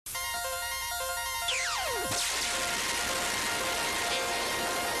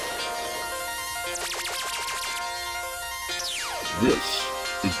This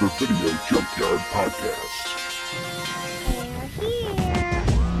is the Video Junkyard Podcast. They're here.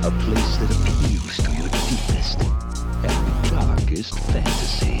 A place that appeals to your deepest and darkest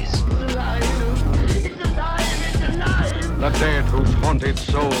fantasies. The dead whose haunted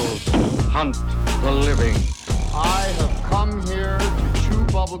souls hunt the living. I have come here to chew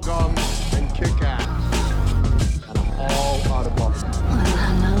bubblegum and kick ass. And I'm all out of bubblegum.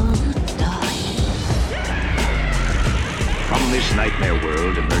 From this nightmare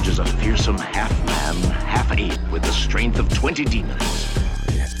world emerges a fearsome half-man, half-ape with the strength of 20 demons.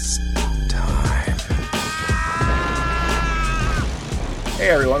 It's time. Hey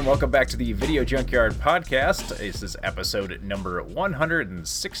everyone, welcome back to the Video Junkyard Podcast. This is episode number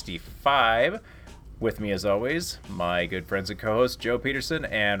 165. With me as always, my good friends and co-hosts Joe Peterson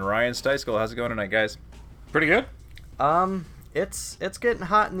and Ryan Steiskell. How's it going tonight, guys? Pretty good. It's getting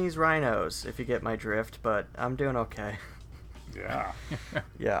hot in these rhinos, if you get my drift, but I'm doing okay. Yeah.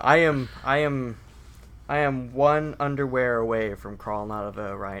 Yeah, I am one underwear away from crawling out of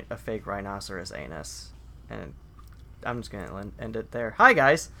a fake rhinoceros anus, and I'm just gonna end it there. Hi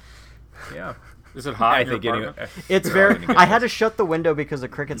guys. Yeah. Is it hot? I in your think apartment? It's very. I had to shut the window because the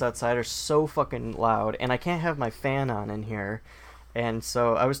crickets outside are so fucking loud, and I can't have my fan on in here. And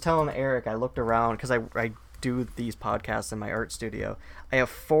so I was telling Eric, I looked around because I do these podcasts in my art studio. I have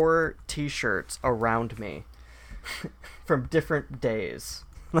 4 T-shirts around me from different days.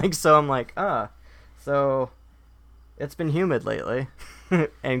 So I'm like, so it's been humid lately,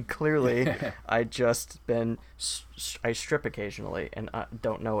 and clearly I strip occasionally and I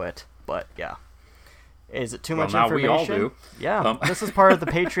don't know it. But yeah. Is it too much now information? we all do. Yeah, this is part of the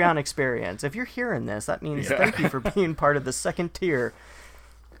Patreon experience. If you're hearing this, that means thank you for being part of the second tier.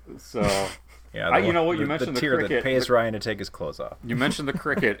 So, Yeah, you know what? You mentioned the the tier cricket. that pays Ryan to take his clothes off. You mentioned the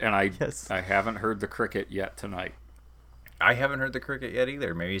cricket, and I Yes. I haven't heard the cricket yet tonight. I haven't heard the cricket yet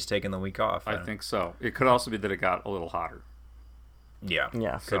either. Maybe he's taking the week off. I think so. It could also be that it got a little hotter. Yeah.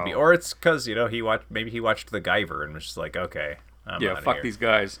 Yeah. Could be, So- or it's because he watched The Guyver and was just like, okay, I'm Yeah, outta fuck here. these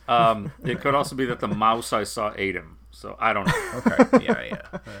guys. It could also be that the mouse I saw ate him. So I don't know. Okay. Yeah.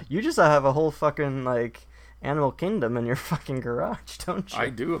 You just have a whole fucking animal kingdom in your fucking garage, don't you? I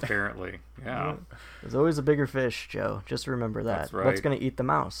do apparently. Yeah. There's always a bigger fish, Joe. Just remember that. That's right. What's gonna eat the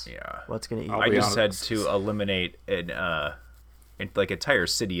mouse? Yeah. What's gonna eat? I'll I be just had honest. to eliminate an entire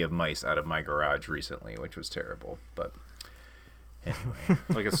city of mice out of my garage recently, which was terrible. But anyway,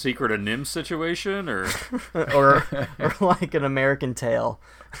 Like a Secret of Nim situation, or or like an American Tail.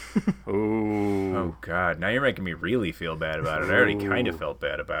 ooh. oh god, now you're making me really feel bad about it. I already kind of felt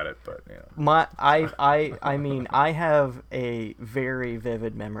bad about it, but you know. I mean, I have a very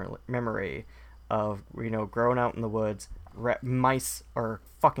vivid memory of growing out in the woods. Mice are a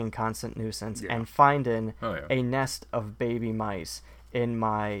fucking constant nuisance, and finding Oh, yeah. a nest of baby mice in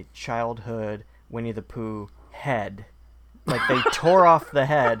my childhood Winnie the Pooh head. Like, they tore off the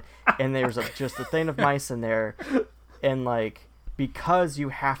head, and there's just a thing of mice in there, and because you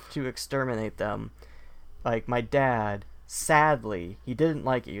have to exterminate them, my dad, sadly, he didn't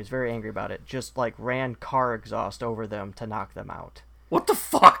like it, he was very angry about it, just ran car exhaust over them to knock them out. What the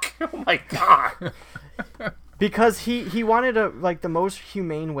fuck? Oh my god. Because he wanted the most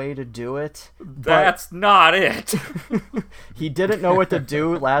humane way to do it. But That's not it. he didn't know what to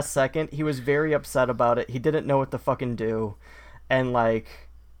do last second. He was very upset about it. He didn't know what to fucking do. And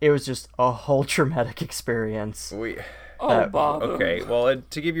it was just a whole traumatic experience. Oh, bother. Okay, well,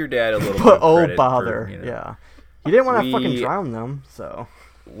 to give your dad a little bit But of oh credit bother. for, Yeah. He didn't want to We- fucking drown them, so.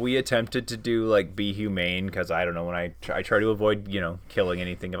 we attempted to do be humane because I don't know, when I try to avoid killing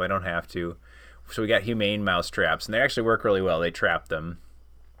anything if I don't have to. So we got humane mouse traps, and they actually work really well. They trap them,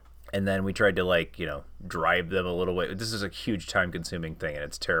 and then we tried to drive them a little way. This is a huge time-consuming thing, and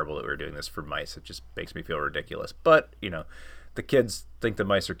it's terrible that we're doing this for mice. It just makes me feel ridiculous. But the kids think the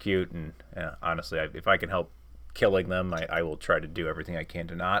mice are cute, and honestly, if I can help killing them, I will try to do everything I can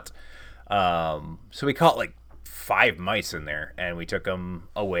to not. So we caught 5 mice in there, and we took them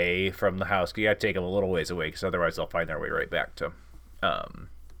away from the house. You got to take them a little ways away, because otherwise they'll find their way right back to.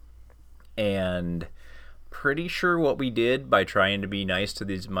 And pretty sure what we did by trying to be nice to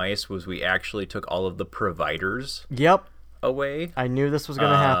these mice was we actually took all of the providers Yep. away. I knew this was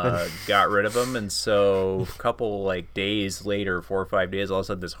going to happen. Got rid of them, and so a couple days later, 4 or 5 days, all of a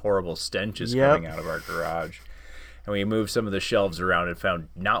sudden this horrible stench is coming out of our garage. And we moved some of the shelves around and found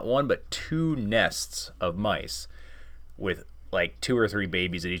not one but 2 nests of mice with 2 or 3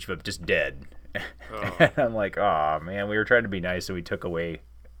 babies at each of them just dead. And I'm like, oh man, we were trying to be nice, so we took away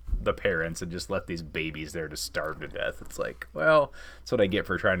the parents and just left these babies there to starve to death. It's like, well, that's what I get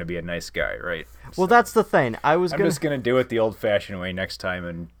for trying to be a nice guy, right? Well, that's the thing. I'm just gonna do it the old-fashioned way next time,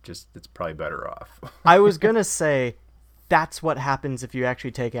 and just it's probably better off. I was gonna say that's what happens if you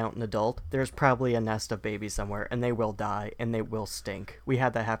actually take out an adult. There's probably a nest of babies somewhere, and they will die, and they will stink. We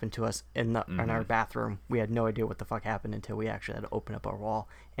had that happen to us in our bathroom. We had no idea what the fuck happened until we actually had to open up our wall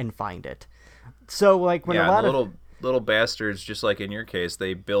and find it. So, like, when a lot of little bastards, just like in your case,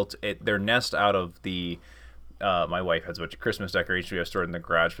 they built their nest out of the. My wife has a bunch of Christmas decorations we have stored in the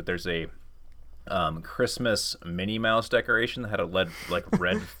garage, but there's a Christmas Minnie Mouse decoration that had a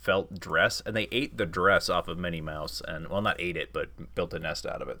red felt dress, and they ate the dress off of Minnie Mouse, and well, not ate it, but built a nest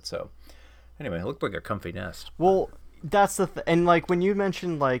out of it. So anyway, it looked like a comfy nest. Well, that's the and like when you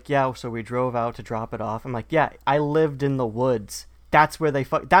mentioned like, yeah, so we drove out to drop it off, I'm like, yeah, I lived in the woods. That's where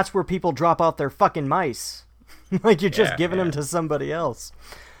that's where people drop off their fucking mice. Like, you're just giving them to somebody else.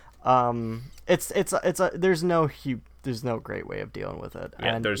 There's no great way of dealing with it.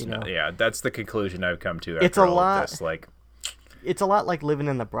 Yeah, and, that's the conclusion I've come to. After it's a all lot. Of this, like, it's a lot like living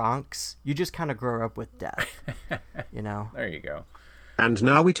in the Bronx. You just kind of grow up with death. There you go. And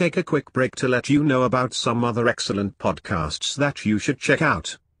now we take a quick break to let you know about some other excellent podcasts that you should check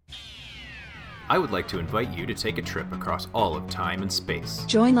out. I would like to invite you to take a trip across all of time and space.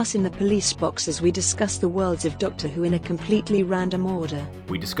 Join us in the police box as we discuss the worlds of Doctor Who in a completely random order.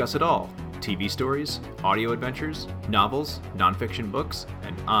 We discuss it all. TV stories, audio adventures, novels, nonfiction books,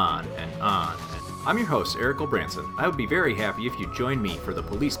 and on and on. I'm your host, Eric Branson. I would be very happy if you join me for the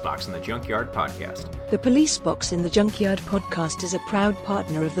Police Box in the Junkyard podcast. The Police Box in the Junkyard podcast is a proud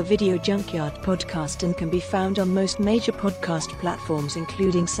partner of the Video Junkyard podcast and can be found on most major podcast platforms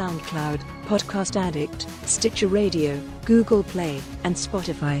including SoundCloud, Podcast Addict, Stitcher Radio, Google Play, and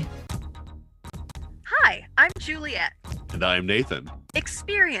Spotify. Hi, I'm Juliet. And I'm Nathan.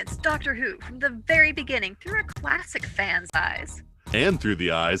 Experience Doctor Who from the very beginning through a classic fan's eyes. And through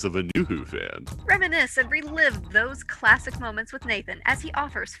the eyes of a new Who fan. Reminisce and relive those classic moments with Nathan as he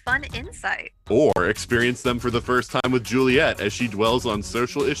offers fun insight. Or experience them for the first time with Juliet as she dwells on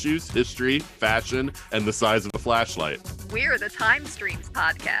social issues, history, fashion, and the size of a flashlight. We're the Time Streams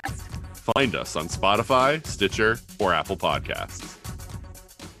podcast. Find us on Spotify, Stitcher, or Apple Podcasts.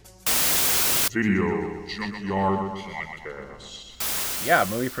 Video Junkyard Podcast. Yeah,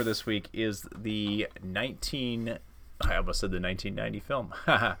 movie for this week is I almost said the 1990 film.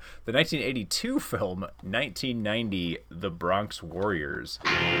 The 1982 film, 1990, The Bronx Warriors.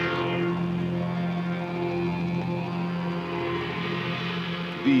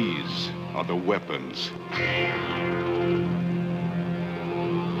 These are the weapons.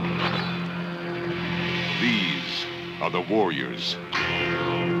 These are the warriors.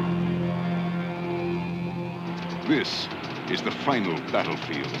 This is the final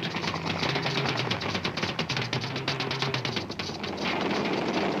battlefield.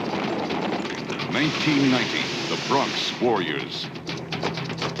 1990, the Bronx Warriors.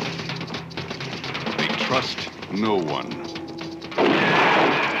 They trust no one.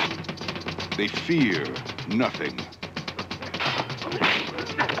 They fear nothing.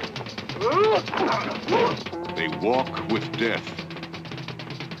 They walk with death.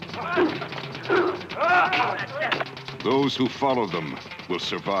 Those who follow them will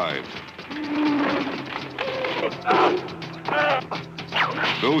survive.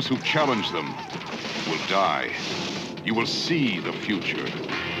 Those who challenge them will die. You will see the future.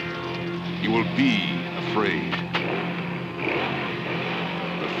 You will be afraid.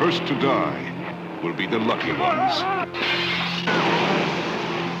 The first to die will be the lucky ones.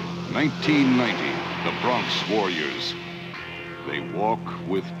 1990, the Bronx Warriors. They walk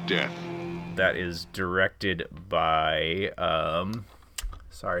with death. That is directed by,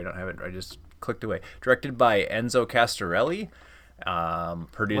 sorry, I don't have it. I just clicked away. Directed by Enzo Castorelli.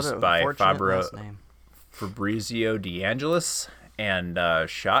 Produced by Fabrizio De Angelis, and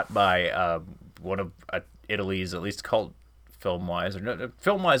shot by one of Italy's, at least cult film-wise, or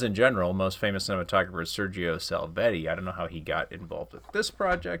film-wise in general, most famous cinematographer Sergio Salvetti. I don't know how he got involved with this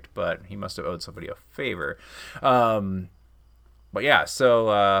project, but he must have owed somebody a favor. But yeah,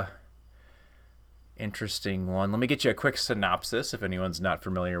 so interesting one. Let me get you a quick synopsis if anyone's not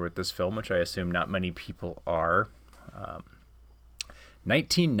familiar with this film, which I assume not many people are.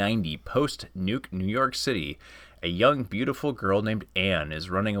 1990, post-nuke New York City. A young, beautiful girl named Anne is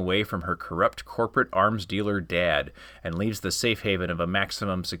running away from her corrupt corporate arms dealer dad and leaves the safe haven of a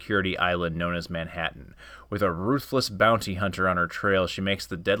maximum security island known as Manhattan. With a ruthless bounty hunter on her trail, she makes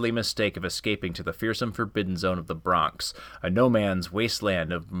the deadly mistake of escaping to the fearsome forbidden zone of the Bronx, a no-man's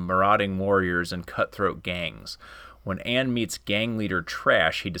wasteland of marauding warriors and cutthroat gangs. When Anne meets gang leader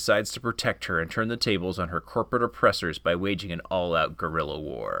Trash, he decides to protect her and turn the tables on her corporate oppressors by waging an all-out guerrilla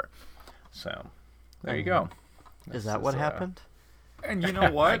war. So, there you go. Is that what happened? And you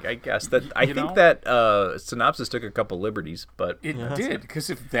know what? I guess that I think that synopsis took a couple liberties, but it did, because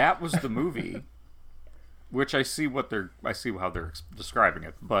if that was the movie, which I see how they're describing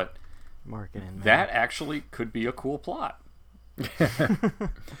it, but marketing that actually could be a cool plot.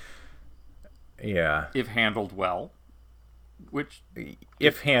 Yeah, if handled well. Which,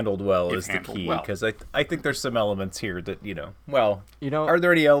 if handled well, is the key, because I think there's some elements here that are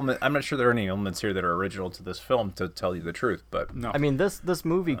there any elements? I'm not sure there are any elements here that are original to this film, to tell you the truth. But no, I mean this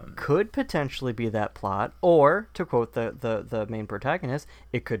movie could potentially be that plot, or to quote the main protagonist,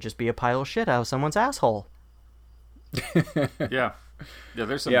 it could just be a pile of shit out of someone's asshole. Yeah,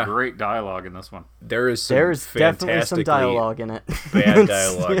 there's some great dialogue in this one. There's definitely some dialogue in it. Bad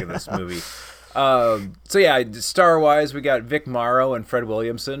dialogue in this movie. So yeah, star-wise, we got Vic Morrow and Fred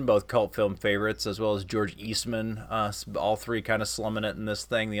Williamson, both cult film favorites, as well as George Eastman, all three kind of slumming it in this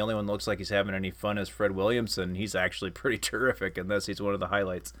thing. The only one that looks like he's having any fun is Fred Williamson. He's actually pretty terrific in this. He's one of the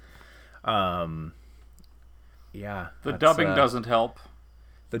highlights. Yeah. The dubbing doesn't help.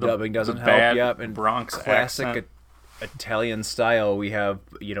 The dubbing doesn't help, yep. And Bronx classic Italian style, we have,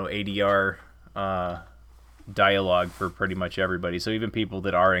 ADR dialogue for pretty much everybody, so even people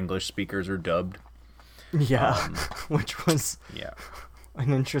that are English speakers are dubbed, which was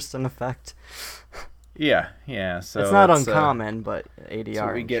an interesting effect. So it's not uncommon, but ADR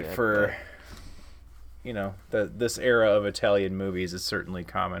so we get for this era of Italian movies is certainly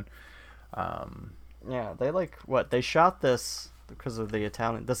common. They shot this because of the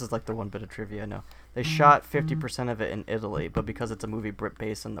Italian. This is like the one bit of trivia I know. They shot 50% of it in Italy, but because it's a movie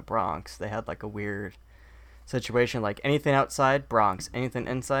based in the Bronx, they had like a weird situation, like anything outside Bronx, anything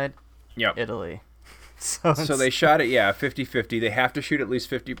inside Italy. So they shot it 50-50. They have to shoot at least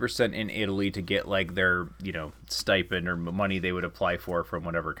 50% in Italy to get like their stipend or money they would apply for from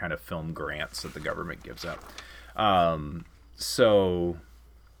whatever kind of film grants that the government gives out.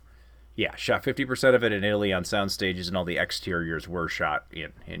 Shot 50% of it in Italy on sound stages, and all the exteriors were shot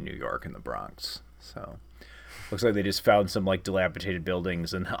in New York and the Bronx. So looks like they just found some like dilapidated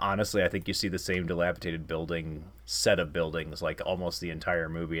buildings, and honestly, I think you see the same dilapidated set of buildings like almost the entire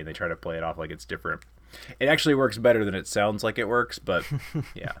movie, and they try to play it off like it's different. It actually works better than it sounds like it works, but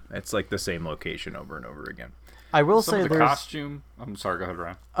it's like the same location over and over again. I will say the costume. I'm sorry, go ahead,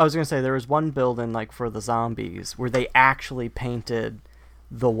 Ryan. I was gonna say there was one building like for the zombies where they actually painted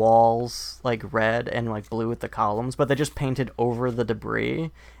the walls like red and like blue with the columns, but they just painted over the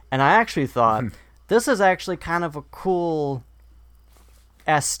debris, and I actually thought. This is actually kind of a cool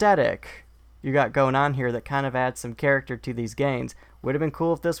aesthetic you got going on here that kind of adds some character to these gangs. Would have been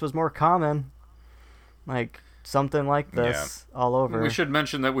cool if this was more common. Like, something like this all over. We should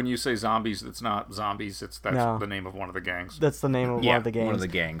mention that when you say zombies, it's not zombies. That's the name of one of the gangs. That's the name of one of the gangs. One of the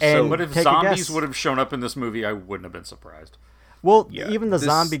gangs. But if zombies would have shown up in this movie, I wouldn't have been surprised. Well, even the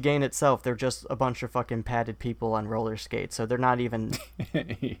zombie gang itself, they're just a bunch of fucking padded people on roller skates, so they're not even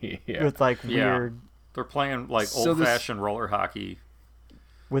with like weird. They're playing like old-fashioned roller hockey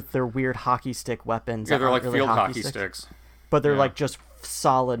with their weird hockey stick weapons. Yeah, they're like really field hockey sticks, but they're like just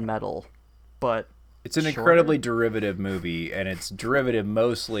solid metal. But it's an incredibly derivative movie, and it's derivative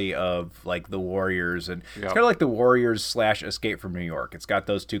mostly of like the Warriors, and it's kind of like the Warriors / Escape from New York. It's got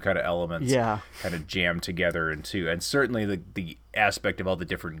those two kind of elements, kind of jammed together into, and certainly the aspect of all the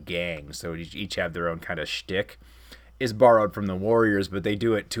different gangs. So each have their own kind of shtick, is borrowed from the Warriors, but they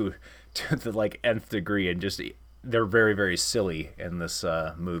do it to the like nth degree, and just they're very, very silly in this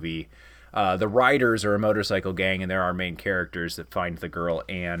movie. The Riders are a motorcycle gang, and they're our main characters that find the girl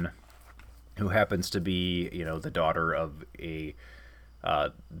Anne, who happens to be, the daughter of the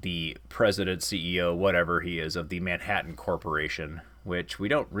president, CEO, whatever he is, of the Manhattan Corporation, which we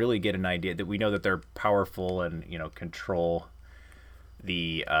don't really get an idea that we know that they're powerful and, control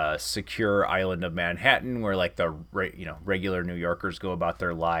the secure island of Manhattan, where like the regular New Yorkers go about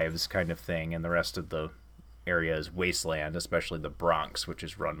their lives kind of thing, and the rest of the area is wasteland, especially the Bronx, which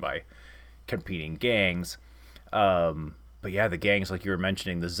is run by competing gangs. But yeah, the gangs, like you were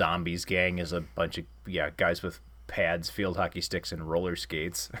mentioning, the Zombies gang is a bunch of guys with pads, field hockey sticks, and roller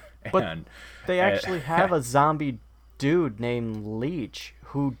skates. But they actually have a zombie dude named Leech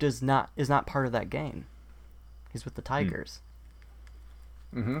who is not part of that gang. He's with the Tigers.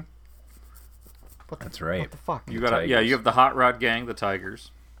 Mm-hmm. That's right. What the fuck? You have the Hot Rod gang, the Tigers.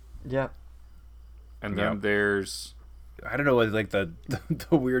 Yep. And then there's, I don't know, like the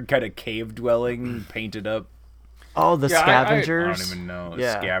weird kind of cave dwelling painted up. Oh, the scavengers. I don't even know.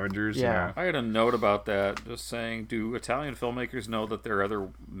 Yeah. Scavengers. Yeah. I had a note about that, just saying, do Italian filmmakers know that there are other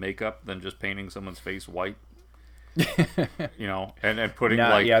makeup than just painting someone's face white? You know, and putting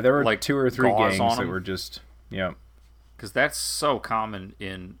there were like 2 or 3 gauze gangs on that them. were just Because that's so common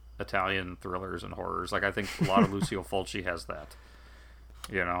in Italian thrillers and horrors. Like I think a lot of Lucio Fulci has that.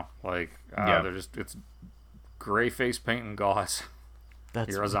 You know, like it's gray face paint and gauze.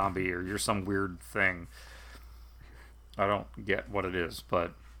 You're a zombie or you're some weird thing. I don't get what it is,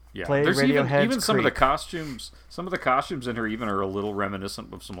 but yeah. There's even some of the costumes. Some of the costumes in here even are a little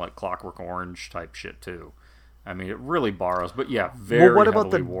reminiscent of some like Clockwork Orange type shit too. I mean, it really borrows, but yeah, very what about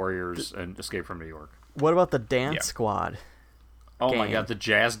heavily the Warriors and Escape from New York. What about the dance squad? Oh my god, the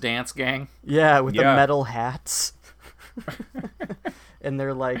jazz dance gang? Yeah, with the metal hats. And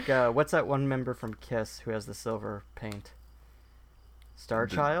they're like, what's that one member from Kiss who has the silver paint?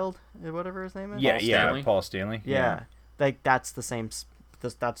 Starchild? Whatever his name is? Yeah, Paul Stanley. Yeah. Like, that's the same,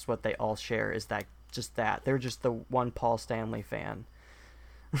 that's what they all share, is that, just that. They're just the one Paul Stanley fan.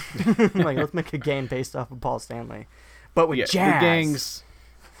 Like, let's make a game based off of Paul Stanley. But with jazz.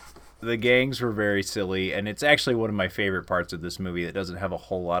 The gangs were very silly, and it's actually one of my favorite parts of this movie that doesn't have a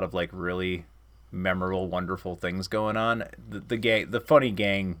whole lot of like really memorable, wonderful things going on. The funny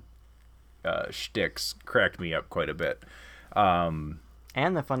gang shticks cracked me up quite a bit. And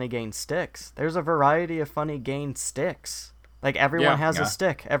the funny gang sticks. There's a variety of funny gang sticks. Like everyone has a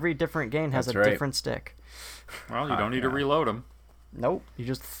stick. Every different gang has a different stick. Well, you don't need to reload them. Nope, you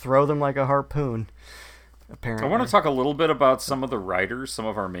just throw them like a harpoon. Apparently. I want to talk a little bit about some of the writers, some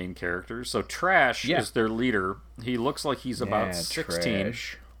of our main characters. So Trash is their leader. He looks like he's about 16.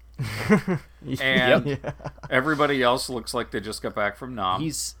 And everybody else looks like they just got back from Nam.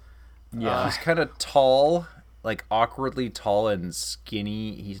 He's kind of tall, like awkwardly tall and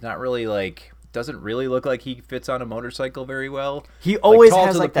skinny. He's not really like, doesn't really look like he fits on a motorcycle very well. He always tall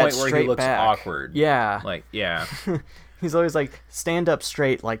has to like the point that where straight he looks back. awkward. Yeah. Like, yeah. He's always like stand up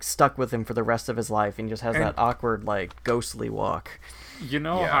straight, like stuck with him for the rest of his life, and just has that awkward, like ghostly walk. You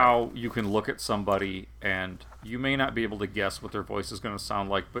know how you can look at somebody and you may not be able to guess what their voice is going to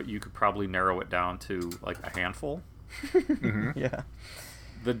sound like, but you could probably narrow it down to like a handful. Mm-hmm. Yeah.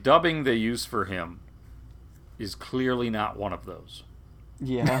 The dubbing they use for him is clearly not one of those.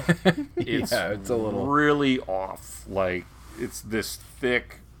 Yeah. It's a little really off. Like it's this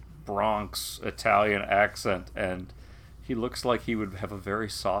thick Bronx Italian accent, and he looks like he would have a very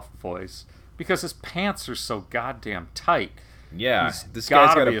soft voice because his pants are so goddamn tight. Yeah, this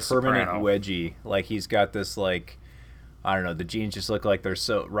guy's got a permanent wedgie. Like he's got this like, I don't know. The jeans just look like they're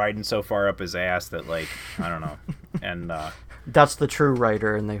so riding so far up his ass that like I don't know. And that's the true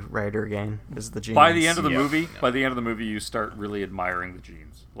writer in the writer game is the jeans. By the end of the movie, you start really admiring the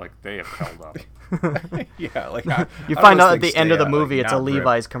jeans. Like they have held up. Yeah, like you find out at the end of the movie it's a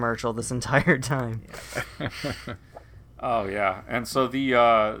Levi's commercial this entire time. Yeah. Oh yeah, and so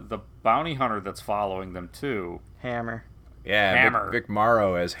the bounty hunter that's following them too, Hammer. Yeah, Hammer. Vic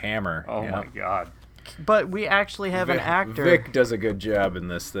Morrow as Hammer. Oh my god! But we actually have an actor. Vic does a good job in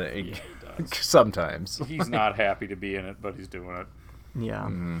this thing. Yeah, he does. Sometimes he's not happy to be in it, but he's doing it. Yeah.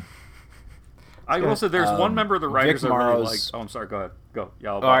 Mm-hmm. I will say there's one member of the writers Vic I really Morrow's... like. Oh, I'm sorry. Go ahead. Go.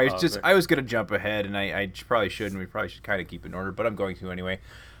 Yeah. I was gonna jump ahead, and I probably shouldn't. We probably should kind of keep it in order, but I'm going to anyway.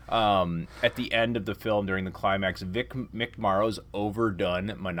 At the end of the film, during the climax, Mick Morrow's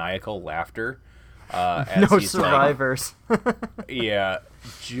overdone maniacal laughter. As no survivors. Yeah,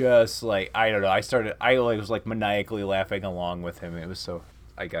 just like I don't know. I was like maniacally laughing along with him. It was so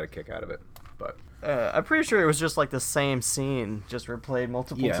I got a kick out of it. But I'm pretty sure it was just like the same scene, just replayed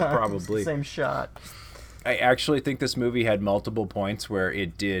multiple times. Yeah, probably Same shot. I actually think this movie had multiple points where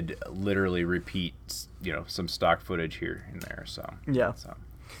it did literally repeat, some stock footage here and there. So yeah,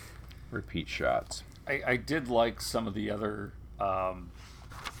 repeat shots. I did like some of the other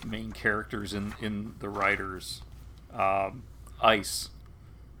main characters in the writers. Ice,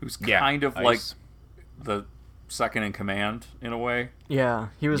 who's kind of Ice. like the second in command in a way. Yeah,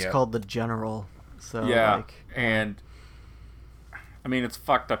 he was called the general. So and I mean it's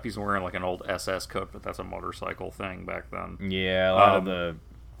fucked up. He's wearing like an old SS coat, but that's a motorcycle thing back then. Yeah, a lot of the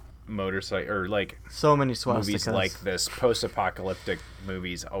motorcycle or like so many swastikas. Movies like this, post-apocalyptic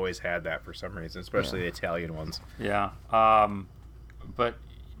movies always had that for some reason, especially the Italian ones. Yeah, but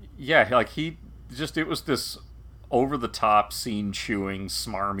yeah, like it was this over-the-top, scene-chewing,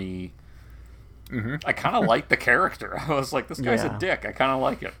 smarmy. Mm-hmm. I kind of like the character. I was like, this guy's a dick. I kind of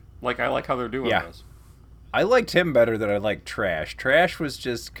like it. Like, I like how they're doing this. I liked him better than I liked Trash. Trash was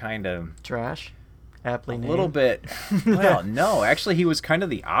just kind of... Trash? Aptly a named. little bit. Well, no, actually, he was kind of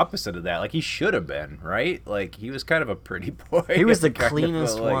the opposite of that. Like, he should have been, right? Like, he was kind of a pretty boy. He was the kind of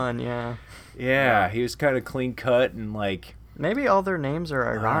cleanest like, one, yeah. Yeah, he was kind of clean cut and like. Maybe all their names are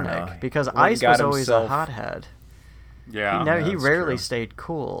ironic because Well, Ice got was always a himself- hothead. Yeah, He that's rarely true. stayed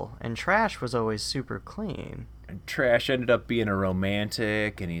cool, and Trash was always super clean. And Trash ended up being a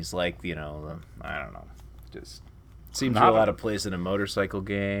romantic, and he's like, I don't know, just seems Not real a- out of place in a motorcycle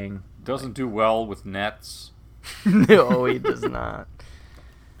gang. Doesn't do well with nets. No, he does not.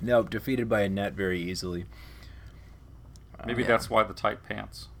 Nope, defeated by a net very easily. Maybe that's why the tight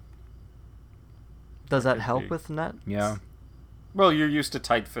pants. Does that help with net? Yeah. Well, you're used to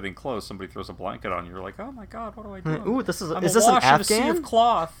tight-fitting clothes. Somebody throws a blanket on you, you're like, oh my god, what do I do? Ooh, this is I'm this an awash in a sea Afghan? of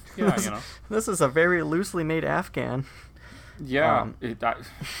cloth. Yeah, you know. This is a very loosely made Afghan. Yeah, the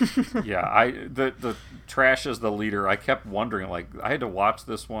Trash is the leader. I kept wondering, like, I had to watch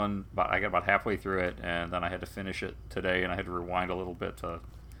this one, but I got about halfway through it, and then I had to finish it today, and I had to rewind a little bit to,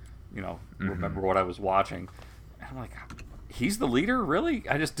 remember what I was watching. And I'm like, he's the leader, really?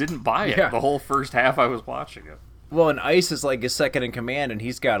 I just didn't buy it. Yeah. The whole first half I was watching it. Well, and Ice is like his second in command, and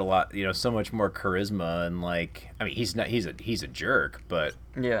he's got a lot, so much more charisma, and like, I mean, he's a jerk, but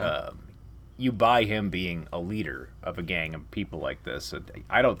you buy him being a leader of a gang of people like this. And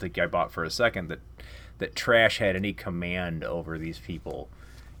I don't think I bought for a second that Trash had any command over these people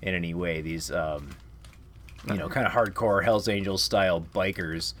in any way. These, kind of hardcore Hell's Angels style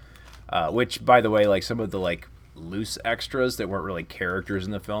bikers, which, by the way, like some of the like loose extras that weren't really characters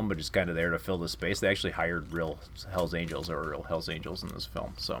in the film, but just kind of there to fill the space. They actually hired real Hell's Angels or real Hell's Angels in this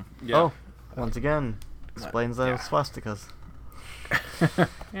film. So Oh, once again, explains those swastikas.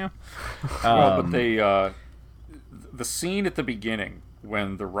 Yeah. Well, but they, the scene at the beginning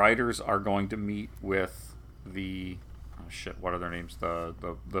when the writers are going to meet with the, what are their names? The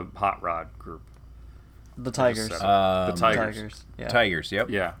Hot Rod group. The Tigers. The Tigers. Yeah. Tigers, yep.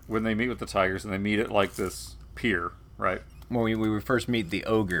 Yeah, when they meet with the Tigers and they meet at like this pier, right? When we first meet the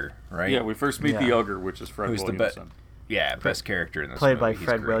ogre, right? Yeah, we first meet the ogre, which is Fred Who's Williamson. best character in this Played by movie. He's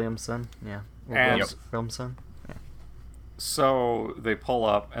Fred great. Williamson. Yeah. And- Williamson. Yeah. So they pull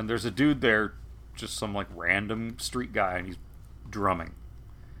up, and there's a dude there, just some like random street guy, and he's drumming.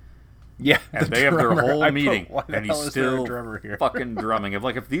 Yeah, And the they have their drummer. whole I put, meeting, why the and he's hell is there a still drummer here? fucking drumming.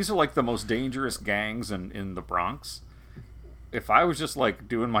 If these are like the most dangerous gangs in the Bronx, if I was just like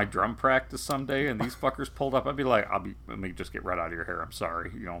doing my drum practice someday and these fuckers pulled up, I'd be like, let me just get right out of your hair. I'm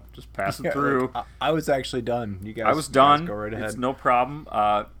sorry, just passing Yeah, through. like, I was actually done. You guys, I was you done. guys go right ahead. It's no problem.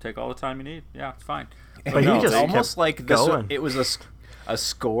 Take all the time you need. Yeah, it's fine. But No, he just it's almost kept like this. going. It was a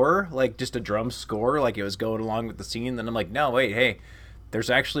score, like just a drum score, like it was going along with the scene. Then I'm like, no, wait, hey, there's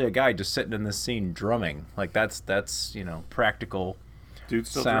actually a guy just sitting in this scene drumming. Like that's practical Dude's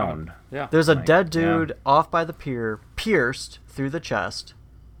still sound. drumming. Yeah. There's a Like, dead dude off by the pier, pierced through the chest.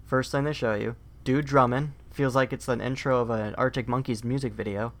 First thing they show you. Dude drumming. Feels like it's an intro of an Arctic Monkeys music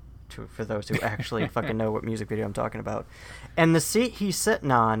video. For those who actually fucking know what music video I'm talking about. And the seat he's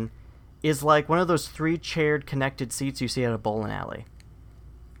sitting on is like one of those 3-chaired connected seats you see at a bowling alley.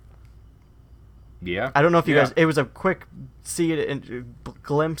 Yeah. I don't know if you guys... It was a quick see it in,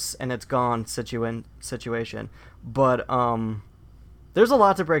 glimpse and it's gone situation. But there's a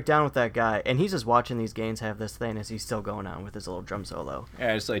lot to break down with that guy. And he's just watching these games have this thing as he's still going on with his little drum solo.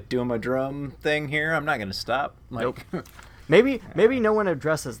 Yeah, just like doing my drum thing here. I'm not gonna stop. Like, Nope. Maybe no one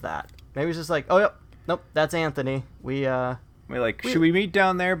addresses that. Maybe it's just like, oh, yep, nope, that's Anthony. should we meet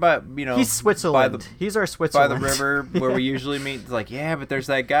down there? But He's Switzerland. He's our by Switzerland. the river where we usually meet. It's like, yeah, but there's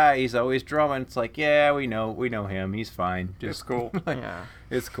that guy. He's always drumming. It's like, yeah, we know him. He's fine. It's cool. Yeah.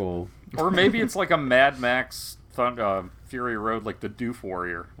 It's cool. Or maybe it's like a Mad Max Fury Road, like the Doof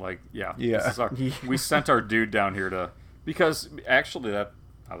Warrior. Like, Yeah. this is we sent our dude down here because actually that.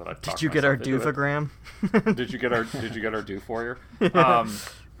 Now that I've Did you get our doofagram? Did you get our Doof Warrior?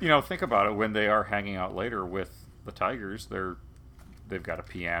 Think about it. When they are hanging out later with the Tigers, they've got a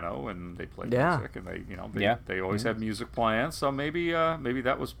piano and they play music, and they always have music playing. So maybe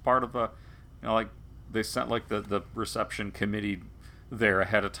that was part of like they sent like the reception committee there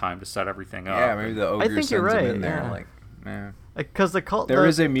ahead of time to set everything up. Yeah, maybe the ogre I think sends you're right, him in there. yeah. Like, yeah. Because There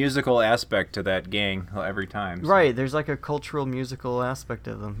is a musical aspect to that gang every time. So. Right, there's like a cultural musical aspect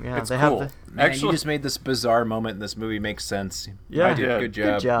of them. Yeah, It's they cool. have Man, Actually, you just made this bizarre moment in this movie make sense. Yeah. You did a good job.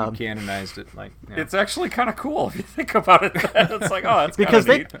 Good job. You canonized it. Like, yeah. it's actually kind of cool if you think about it. It's like, oh, that's because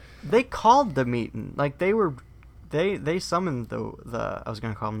kinda neat. they called the meeting, like they summoned the I was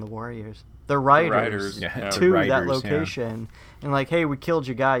gonna call them the warriors, the riders, Yeah, to the riders, that yeah. location, and like, hey, we killed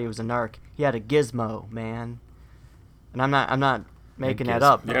your guy. He was a narc. He had a gizmo, man. And I'm not making that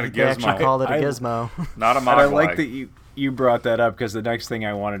up. Yeah, They actually called it a gizmo. Not a Mogwai. I like that you brought that up because the next thing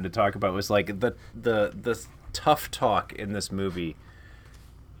I wanted to talk about was like the tough talk in this movie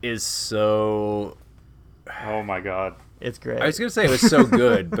is so. Oh my god, it's great. I was gonna say it was so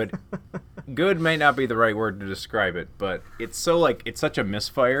good, but good may not be the right word to describe it. But it's so like it's such a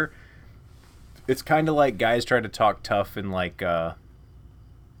misfire. It's kind of like guys trying to talk tough in like.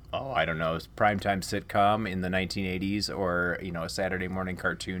 I don't know, primetime sitcom in the 1980s or, a Saturday morning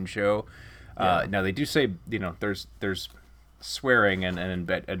cartoon show. Now, they do say, there's swearing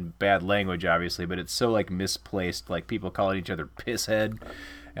and bad language, obviously, but it's so, like, misplaced, like people calling each other pisshead.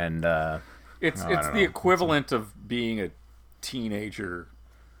 And, It's the equivalent of being a teenager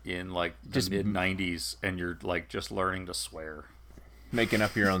in, like, the mid-90s, and you're, like, just learning to swear. Making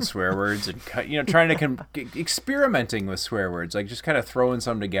up your own swear words and trying to experimenting with swear words, like just kind of throwing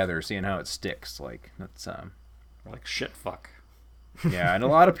some together, seeing how it sticks. Like that's like shit fuck. Yeah, and a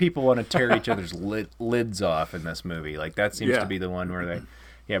lot of people want to tear each other's lids off in this movie. Like that seems to be the one where they,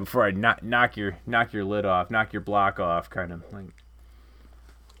 before I knock your lid off, knock your block off, kind of like.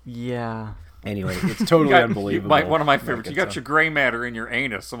 Yeah. Anyway, it's totally unbelievable. One of my favorites. You got your gray matter in your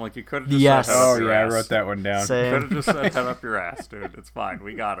anus. I'm like, you could have just yes. said head up your ass. I wrote that one down. Same. You could have just said head up your ass, dude. It's fine.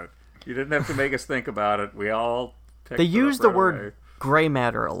 We got it. You didn't have to make us think about it. We all picked They it use up the right word away. gray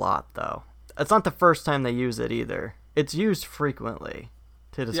matter a lot, though. It's not the first time they use it either. It's used frequently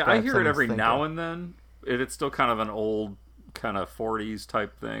to describe. Yeah, I hear it every someone's now thinking. and then. It's still kind of an old, kind of 40s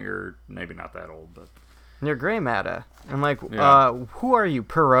type thing, or maybe not that old, but. And you're gray matter. I'm like, who are you,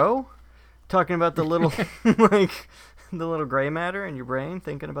 Perot? Talking about the little, like, the little gray matter in your brain,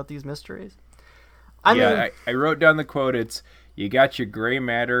 thinking about these mysteries. I wrote down the quote. It's, you got your gray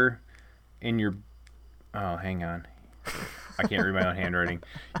matter in your... Oh, hang on. I can't read my own handwriting.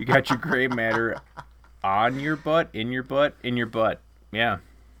 You got your gray matter on your butt, in your butt, in your butt. Yeah,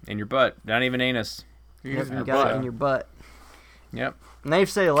 in your butt. Not even anus. Yep, you got it in your butt. Yep. And they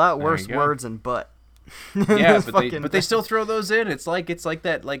say a lot worse words than butt. Yeah, but they still throw those in. It's like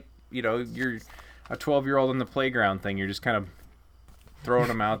that, like, you're a 12-year-old on the playground thing. You're just kind of throwing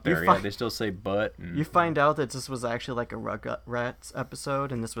them out there. They still say butt. And... You find out that this was actually like a Rugrats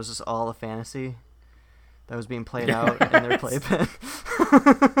episode, and this was just all a fantasy that was being played out in their playpen.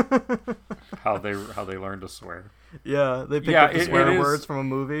 How they learned to swear. Yeah, they picked up the swear words from a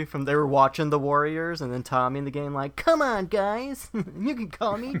movie. They were watching The Warriors, and then Tommy in the game like, "Come on, guys, you can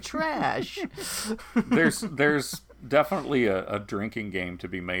call me trash." There's definitely a drinking game to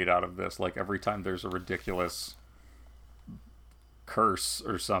be made out of this. Like every time there's a ridiculous curse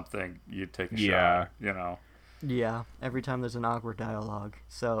or something, you take a shot. Yeah, every time there's an awkward dialogue.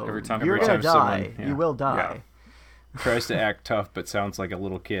 So every time you're gonna die. You will die. Tries to act tough, but sounds like a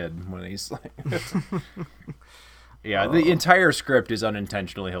little kid when he's like. The entire script is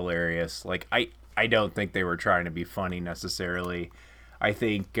unintentionally hilarious. Like I don't think they were trying to be funny necessarily. I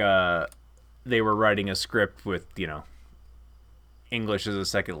think they were writing a script with English as a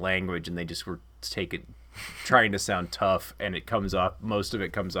second language, and they just were trying to sound tough, and most of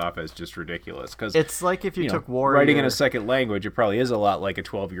it comes off as just ridiculous. Because it's like if you took Warrior... writing in a second language, it probably is a lot like a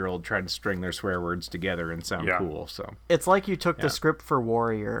 12-year-old trying to string their swear words together and sound cool. So it's like you took the script for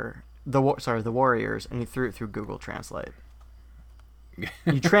Warrior, the Warriors, and you threw it through Google Translate.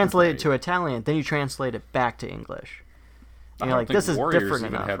 You translate it to Italian, then you translate it back to English. And you're like, this is Warriors different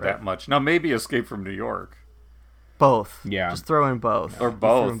even enough. had that much. Now maybe Escape from New York. Both. Yeah. Just throw in both. Or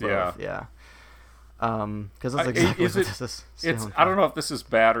both. Yeah. Because that's exactly what this is. I don't know if this is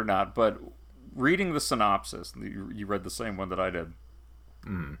bad or not, but reading the synopsis, you read the same one that I did,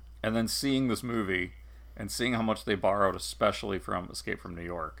 and then seeing this movie and seeing how much they borrowed, especially from Escape from New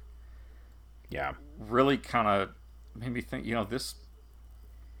York, really kind of made me think. This,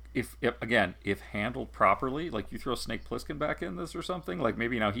 if handled properly, like you throw Snake Plissken back in this or something, like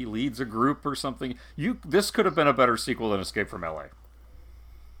maybe he leads a group or something. This could have been a better sequel than Escape from LA.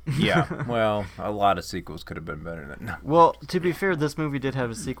 Yeah, well, a lot of sequels could have been better than that. Well, to be fair, this movie did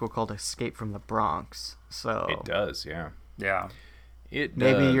have a sequel called Escape from the Bronx, so... It does, yeah. Yeah. It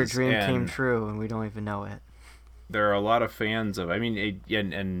Maybe does, your dream came true, and we don't even know it. There are a lot of fans of...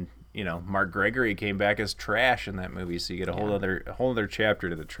 Mark Gregory came back as Trash in that movie, so you get a whole other chapter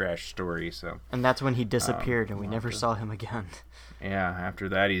to the Trash story, so... And that's when he disappeared, and we never saw him again. Yeah, after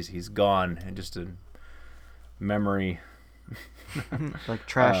that, he's gone, and just a memory... Like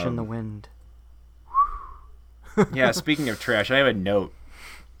trash in the wind. Yeah, speaking of trash, I have a note.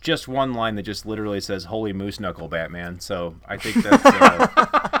 Just one line that just literally says, "Holy moose knuckle, Batman." So I think that's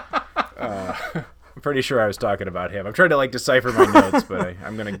pretty sure I was talking about him. I'm trying to like decipher my notes, but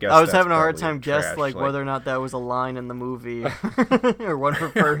I'm gonna guess. I was that's having a hard probably time guess trash, like whether or not that was a line in the movie or one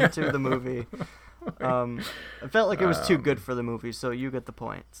referring to the movie. I felt like it was too good for the movie, so you get the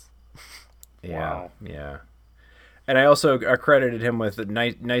points. Yeah, Wow. yeah. And I also credited him with a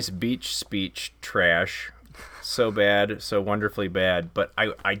nice beach speech trash. So bad, so wonderfully bad, but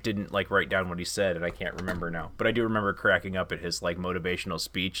I didn't like write down what he said, and I can't remember now. But I do remember cracking up at his like motivational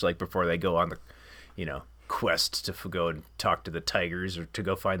speech, like before they go on the, quest to go and talk to the tigers or to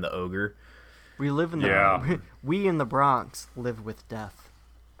go find the ogre. We live in the we in the Bronx live with death.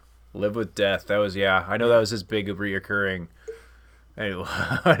 Live with death. That was I know that was his big reoccurring. And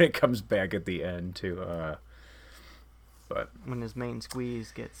it comes back at the end too. But when his main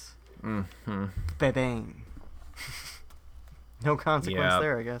squeeze gets bang. No consequence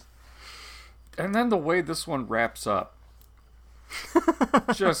there, I guess. And then the way this one wraps up,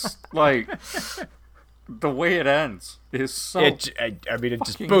 just like the way it ends is so. I mean, it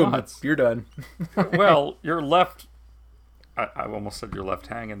just boom. Nuts. You're done. Well, you're left. I almost said you're left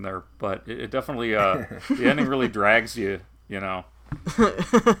hanging there, but it definitely the ending really drags you. It's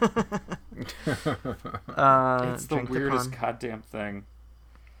the weirdest goddamn thing.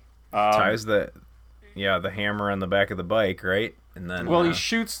 Ties the hammer on the back of the bike, right? And then he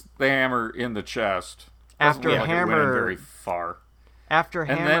shoots the hammer in the chest. After Doesn't look like it Hammer went in very far. After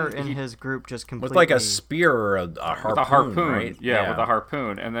And Hammer then and his group just completely with like a spear or a harpoon, with a harpoon, right? Yeah, with a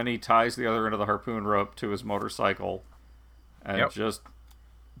harpoon, and then he ties the other end of the harpoon rope to his motorcycle, and just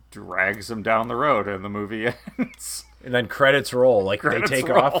drags him down the road, and the movie ends. And then credits roll, like Credits they take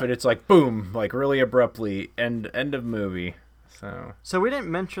roll. off, and it's like boom, like really abruptly, end of movie. So we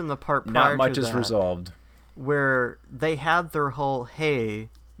didn't mention the part prior not much to is that, resolved, where they had their whole hey,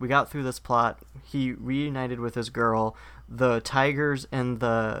 we got through this plot. He reunited with his girl. The tigers and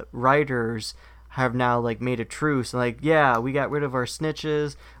the riders have now like made a truce. Like, yeah, we got rid of our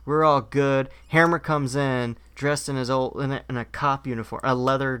snitches. We're all good. Hammer comes in dressed in his in a cop uniform, a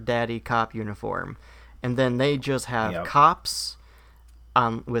leather daddy cop uniform, and then they just have cops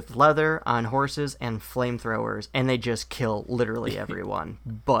with leather on horses and flamethrowers, and they just kill literally everyone.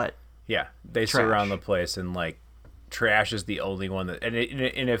 But they surround the place, and like Trash is the only one that, and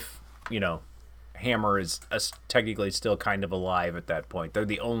if Hammer is technically still kind of alive at that point, they're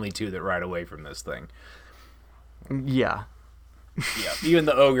the only two that ride away from this thing. Yeah. Even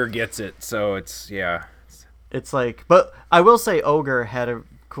the ogre gets it, so it's It's like, but I will say Ogre had a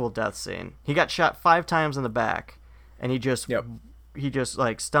cool death scene. He got shot 5 times in the back, and he just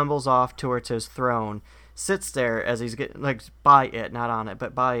like stumbles off towards his throne, sits there as he's getting like by it, not on it,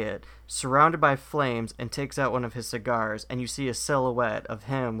 but by it, surrounded by flames, and takes out one of his cigars, and you see a silhouette of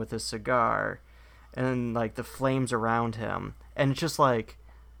him with his cigar, and then like the flames around him, and it's just like,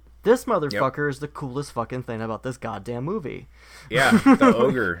 this motherfucker is the coolest fucking thing about this goddamn movie. Yeah, the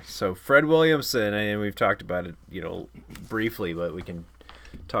ogre. So Fred Williamson, and we've talked about it, briefly, but we can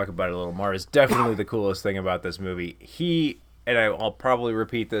talk about it a little more, is definitely the coolest thing about this movie. He, and I'll probably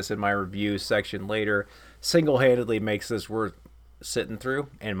repeat this in my review section later, single-handedly makes this worth sitting through,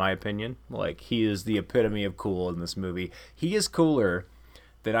 in my opinion. Like, he is the epitome of cool in this movie. He is cooler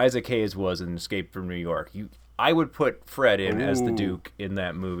than Isaac Hayes was in Escape from New York. I would put Fred in as the Duke in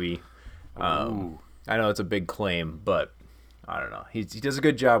that movie. I know it's a big claim, but I don't know. He does a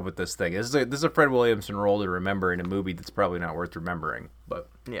good job with this thing. This is a Fred Williamson role to remember in a movie that's probably not worth remembering. But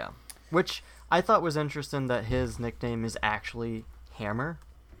yeah, which I thought was interesting that his nickname is actually Hammer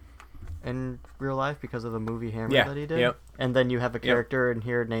in real life because of the movie Hammer that he did. Yep. And then you have a character in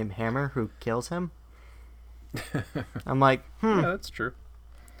here named Hammer who kills him. I'm like, yeah, that's true.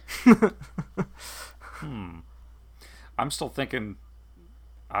 I'm still thinking,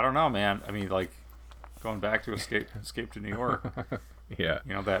 I don't know, man. I mean, like, going back to Escape to New York. Yeah.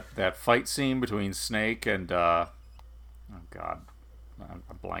 That fight scene between Snake and, oh, God.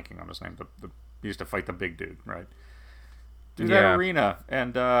 I'm blanking on his name. He used to fight the big dude, right? Do that arena.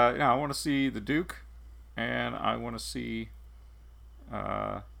 And, I want to see the Duke, and I want to see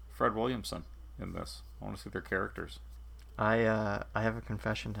Fred Williamson in this. I want to see their characters. I have a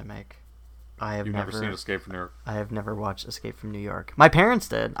confession to make. You've never seen Escape from New York? I have never watched Escape from New York. My parents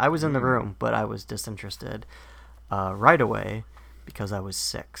did. I was in the room, but I was disinterested right away because I was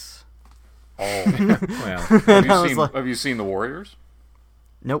 6. Oh. Well, have you seen The Warriors?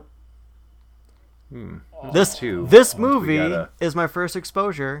 Nope. Oh, this movie is my first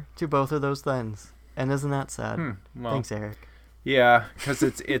exposure to both of those things. And isn't that sad? Well, thanks, Eric. Yeah, because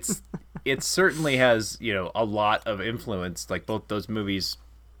it certainly has, a lot of influence. Like, both those movies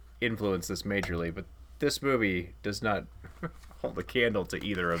influence this majorly, but this movie does not hold a candle to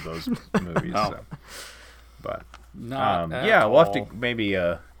either of those movies. No. So. But Not at yeah, we'll have all. to maybe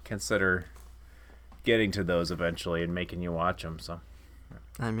consider getting to those eventually and making you watch them. So,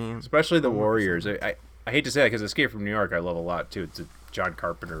 I mean, especially the Warriors. I hate to say that because Escape from New York I love a lot too. It's a John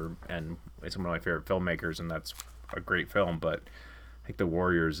Carpenter and it's one of my favorite filmmakers, and that's a great film. But I think the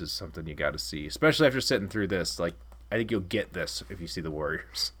Warriors is something you got to see, especially after sitting through this. Like, I think you'll get this if you see the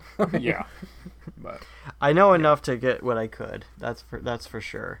Warriors. Yeah, but I know enough to get what I could. That's for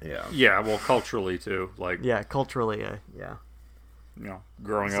sure. Yeah. Yeah, well, culturally too. Like, Yeah, culturally, yeah. you know,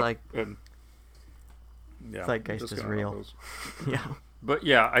 growing It's up, like- and Zeitgeist just is gonna real. have those. Yeah. But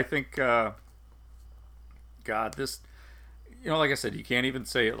yeah, I think, God, this, you know, like I said, you can't even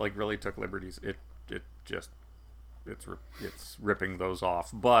say it like really took liberties. It just, it's ripping those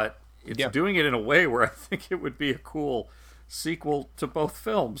off, but it's doing it in a way where I think it would be a cool sequel to both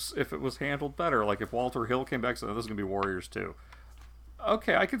films if it was handled better. Like if Walter Hill came back and said, "This is gonna be Warriors 2."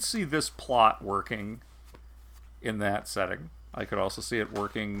 Okay, I could see this plot working in that setting. I could also see it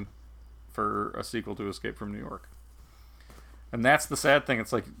working for a sequel to Escape from New York. And that's the sad thing.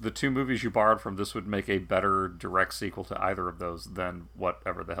 It's like the two movies you borrowed from this would make a better direct sequel to either of those than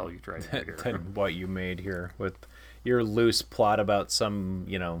whatever the hell you tried to do here. Than what you made here with your loose plot about some,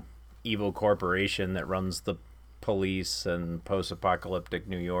 you know, evil corporation that runs the police and post-apocalyptic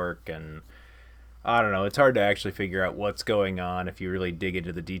New York, and I don't know, it's hard to actually figure out what's going on if you really dig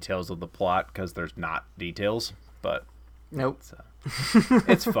into the details of the plot, because there's not details, but Nope.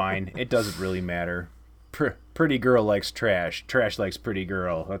 it's fine. It doesn't really matter. Pretty girl likes trash. Trash likes pretty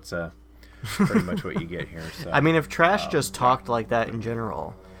girl. That's pretty much what you get here. So. I mean, if Trash just talked like that in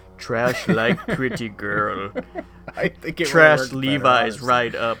general, Trash like pretty girl. I think it Trash would work Levi's better,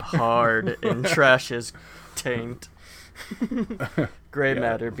 right up hard in Trash's taint. Gray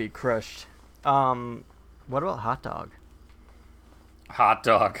matter be crushed. What about hot dog? Hot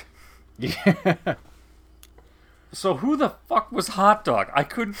dog. Yeah. So who the fuck was Hot Dog? I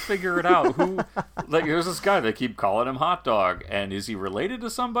couldn't figure it out. Who? Like, there's this guy, they keep calling him Hot Dog, and is he related to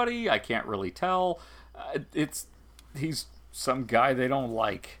somebody? I can't really tell. He's some guy they don't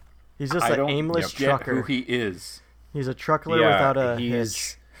like. He's just an aimless trucker. Who he is? He's a truckler without a he's.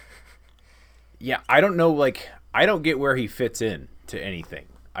 hitch. Yeah, I don't know. Like, I don't get where he fits in to anything.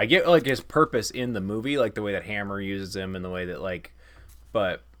 I get like his purpose in the movie, like the way that Hammer uses him, and the way that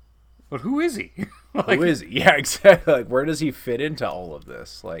but who is he? Who is he? Yeah, exactly. Like, where does he fit into all of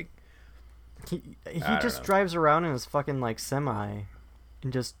this? Like, he just drives around in his fucking like semi,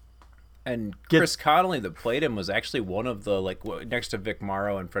 and just. And Chris Connolly that played him was actually one of the next to Vic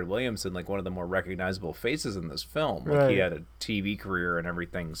Morrow and Fred Williamson, like one of the more recognizable faces in this film. Like he had a TV career and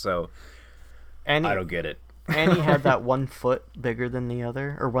everything. So, I don't get it. And he had that 1 foot bigger than the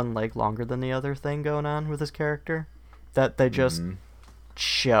other, or 1 leg longer than the other thing going on with his character, that they just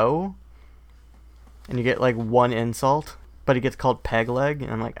show. And you get like one insult, but he gets called peg leg,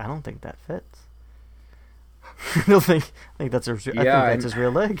 and I'm like, I don't think that fits. I think that's I think that's his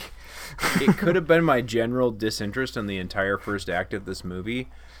real leg. It could have been my general disinterest in the entire first act of this movie.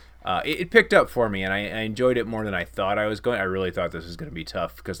 It picked up for me, and I enjoyed it more than I thought I was going. I really thought this was going to be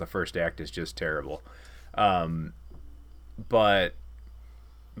tough because the first act is just terrible. But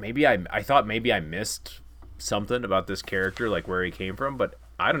maybe I thought maybe I missed something about this character, like where he came from. But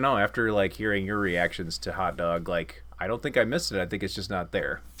I don't know. After like hearing your reactions to Hot Dog, like I don't think I missed it. I think it's just not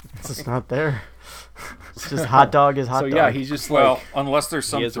there. It's just not there. It's just Hot Dog is Hot Dog. So yeah, he's just unless there's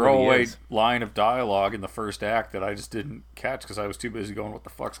some throwaway line of dialogue in the first act that I just didn't catch because I was too busy going, "What the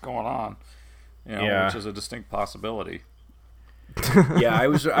fuck's going on?" You know, which is a distinct possibility. Yeah, I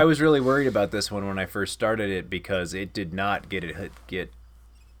was really worried about this one when I first started it because it did not it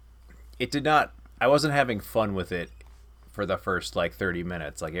did not. I wasn't having fun with it for the first 30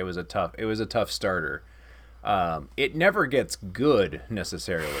 minutes. Like it was a tough starter. It never gets good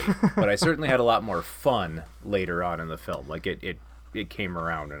necessarily, but I certainly had a lot more fun later on in the film. Like it came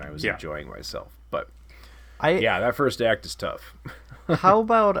around and I was enjoying myself. But that first act is tough. How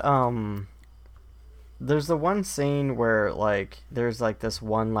about there's the one scene where there's this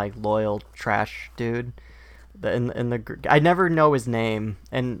one loyal trash dude. I never know his name,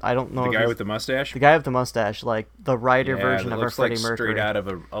 and I don't know the guy with the mustache. The guy with the mustache, like the writer version of our Freddie Mercury, straight out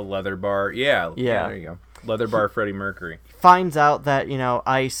of a leather bar. Yeah, there you go. Leather bar Freddie Mercury finds out that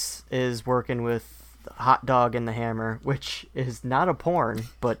Ice is working with Hot Dog and the Hammer, which is not a porn,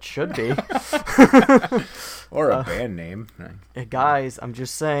 but should be, or a band name. Guys, I'm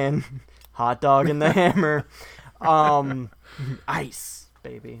just saying, Hot Dog and the Hammer, Ice,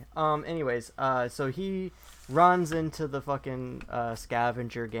 baby. Anyways, so he runs into the fucking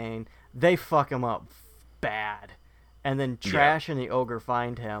scavenger gang. They fuck him up bad. and then Trash and the ogre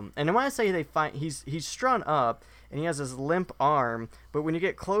find him. And when I say they find, he's strung up and he has this limp arm, but when you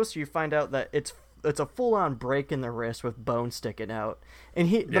get closer, you find out that it's a full-on break in the wrist with bone sticking out. And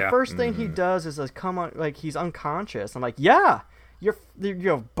the first thing he does is like, come on, like he's unconscious. I'm like, yeah, your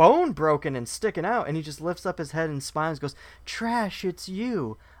bone broken and sticking out. And he just lifts up his head and smiles, goes, Trash, it's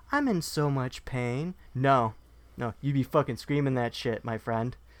you. I'm in so much pain. No, you be fucking screaming that shit, my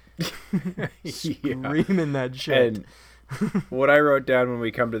friend. Screaming that shit. And what I wrote down when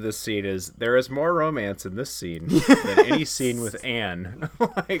we come to this scene is there is more romance in this scene than any scene with Anne.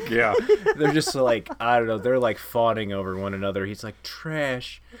 Like, they're just like, I don't know, they're like fawning over one another. He's like,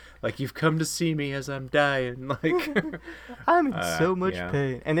 Trash, like you've come to see me as I'm dying. Like I'm in so much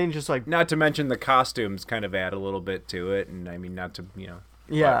pain. And then just like, not to mention the costumes kind of add a little bit to it. And I mean, not to,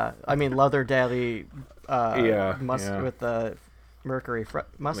 yeah, I mean, Leather Daddy with the Mercury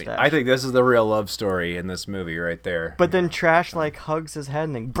mustache. I think this is the real love story in this movie right there. But then Trash like hugs his head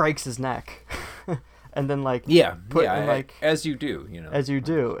and then breaks his neck. And then like as you do, As you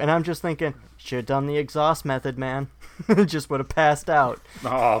do. And I'm just thinking, should have done the exhaust method, man. Just would have passed out.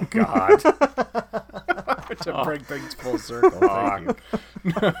 Oh God. To bring things full circle. Thank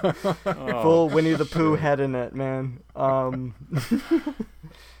you. Full Winnie the Pooh head in it, man.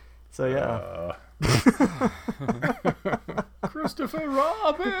 So yeah. Christopher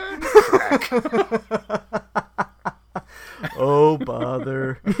Robin. Oh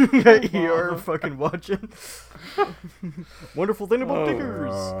bother. You're fucking watching. Wonderful thing about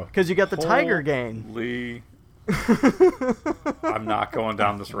figures. Because you got the tiger gain. I'm not going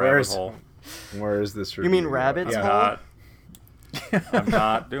down this rabbit hole. Where is this? You mean rabbit's hole? I'm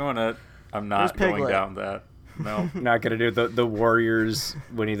not doing it. I'm not going down that. No. Not going to do the Warriors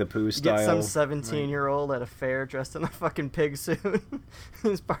Winnie the Pooh style. Get some 17-year-old at a fair dressed in a fucking pig suit.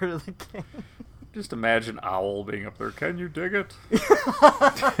 He's part of the game. Just imagine Owl being up there. Can you dig it?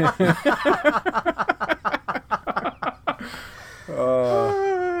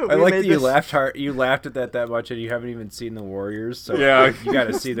 I like that you laughed hard. You laughed at that much, and you haven't even seen the Warriors. So yeah, you got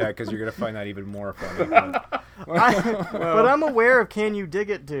to see that because you're gonna find that even more funny. But I'm aware of "Can You Dig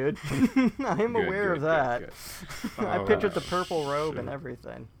It," dude. I am aware of that. Good. I pictured the purple robe and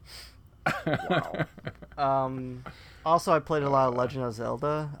everything. Wow. Also, I played a lot of Legend of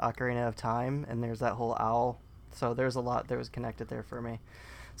Zelda: Ocarina of Time, and there's that whole owl. So there's a lot that was connected there for me.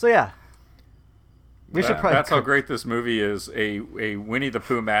 So yeah. That's how great this movie is. A Winnie the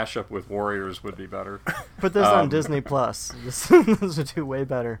Pooh mashup with Warriors would be better. Put this on Disney Plus. This would do way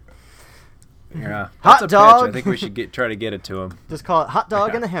better. Yeah, Hot dog. Pitch. I think we should try to get it to him. Just call it Hot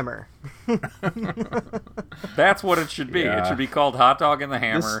Dog and the Hammer. That's what it should be. Yeah. It should be called Hot Dog and the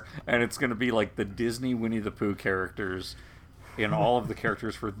Hammer, and it's going to be like the Disney Winnie the Pooh characters in all of the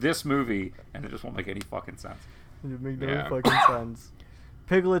characters for this movie, and it just won't make any fucking sense. It would make no fucking sense.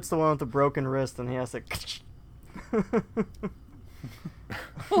 Piglet's the one with the broken wrist, and he has to.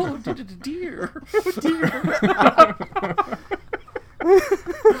 Oh, dear. Oh, dear.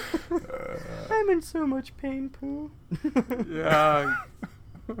 I'm in so much pain, Pooh. Yeah.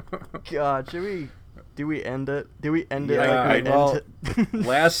 God, do we end it? Do we end it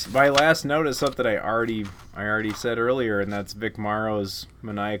my last note is something I already said earlier, and that's Vic Morrow's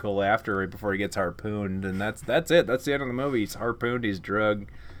maniacal laughter right before he gets harpooned, and that's it. That's the end of the movie. He's harpooned. He's drugged.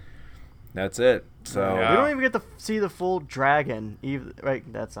 That's it. So we don't even get to see the full dragon. Even, right?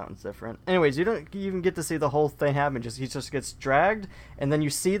 That sounds different. Anyways, you don't even get to see the whole thing happen. He just gets dragged, and then you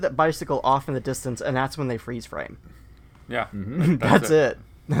see that bicycle off in the distance, and that's when they freeze frame. Yeah, that's it.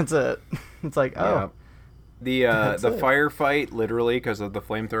 That's it. It's like the firefight, literally, because of the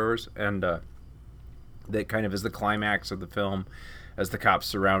flamethrowers, and that kind of is the climax of the film, as the cops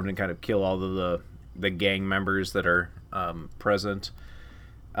surround and kind of kill all of the gang members that are present.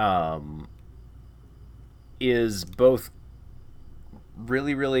 Is both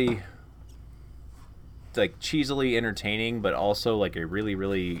really, really like cheesily entertaining, but also like a really,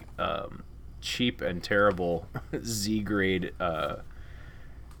 really cheap and terrible Z-grade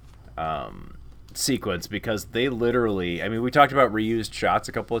sequence, because they literally, I mean, we talked about reused shots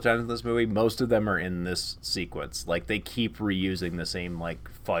a couple of times in this movie. Most of them are in this sequence. Like, they keep reusing the same like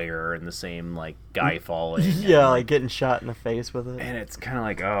fire and the same like guy falling. Yeah, like getting shot in the face with it. And it's kind of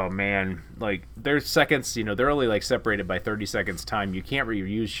like, oh man, like there's seconds, they're only like separated by 30 seconds time. You can't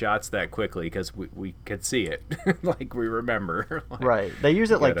reuse shots that quickly because we could see it. Like, we remember. Like, right. They use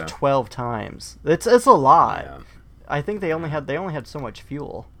it like 12 times. It's a lot. Yeah. I think they only had so much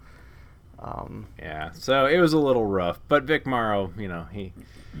fuel. So it was a little rough, but Vic Morrow, he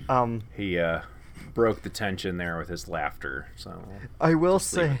broke the tension there with his laughter. So I will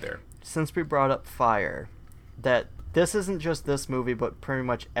say, since we brought up fire, that this isn't just this movie, but pretty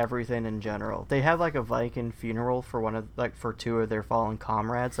much everything in general. They have like a Viking funeral for two of their fallen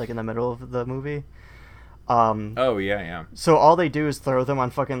comrades, like in the middle of the movie. Oh yeah. So all they do is throw them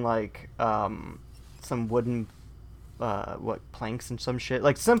on fucking like some wooden planks and some shit,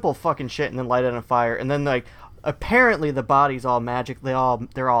 like simple fucking shit, and then light it on fire, and then like apparently the body's all magic. They're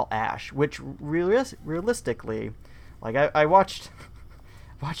all ash, which realistically, like I watched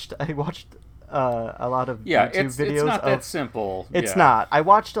a lot of YouTube videos. It's not that simple. It's not. I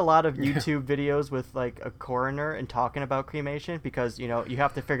watched a lot of YouTube videos with like a coroner and talking about cremation because you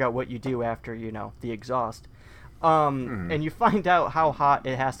have to figure out what you do after the exhaust. And you find out how hot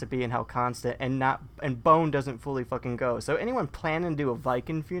it has to be and how constant and bone doesn't fully fucking go. So anyone planning to do a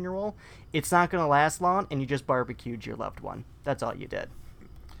Viking funeral, it's not gonna last long, and you just barbecued your loved one. That's all you did.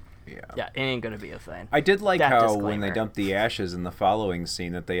 Yeah, it ain't gonna be a thing. I did like how when they dumped the ashes in the following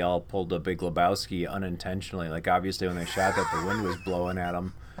scene that they all pulled a Big Lebowski unintentionally. Like obviously when they shot that, the wind was blowing at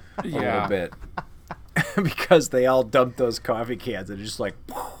them a little bit. Because they all dumped those coffee cans and just like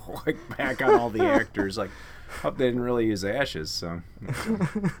back on all the actors. Like, hope they didn't really use ashes. So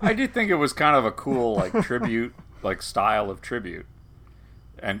I did think it was kind of a cool like tribute, like style of tribute.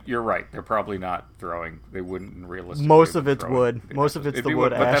 And you're right; they're probably not throwing. They wouldn't realistically. Most of it's wood. Most of it's the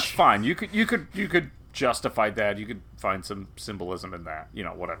wood ash. But that's fine. You could justify that. You could find some symbolism in that.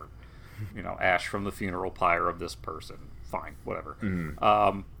 Whatever. Ash from the funeral pyre of this person. Fine, whatever.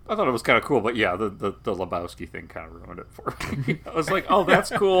 I thought it was kind of cool, but yeah, the Lebowski thing kind of ruined it for me. I was like, oh,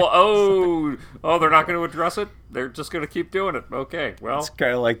 that's cool. Oh, they're not going to address it. They're just going to keep doing it. Okay, well, it's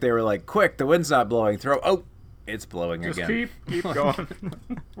kind of like they were like, quick, the wind's not blowing. It's blowing just again. Keep going.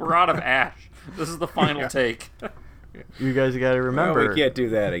 We're out of ash. This is the final take. You guys got to remember, we can't do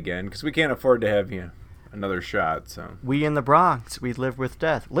that again because we can't afford to have another shot. So we in the Bronx, we live with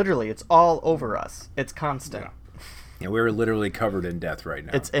death. Literally, it's all over us. It's constant. Yeah, we're literally covered in death right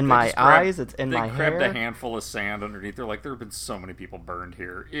now. It's in my eyes. It's in my hair. They grabbed a handful of sand underneath. They're like, there have been so many people burned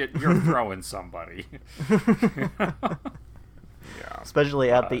here. You're throwing somebody. Yeah. Especially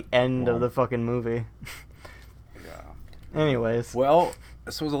at the end of the fucking movie. Yeah. Anyways. Well,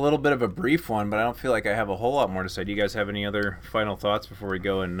 this was a little bit of a brief one, but I don't feel like I have a whole lot more to say. Do you guys have any other final thoughts before we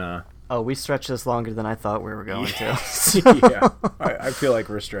go and... Oh, we stretched this longer than I thought we were going to. Yeah, I feel like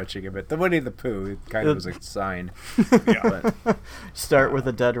we're stretching a bit. The Winnie the Pooh, it kind of was a sign. Start with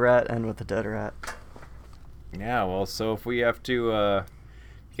a dead rat, end with a dead rat. Yeah, well, so if we have to, you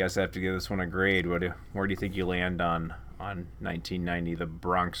guys have to give this one a grade. Where do you think you land on 1990, The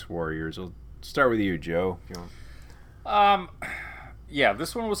Bronx Warriors? We'll start with you, Joe. If you want. Yeah,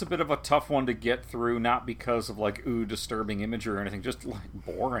 this one was a bit of a tough one to get through, not because of like disturbing imagery or anything, just like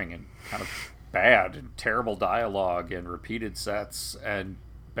boring and kind of bad and terrible dialogue and repeated sets and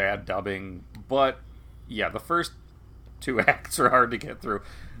bad dubbing. But yeah, the first two acts are hard to get through.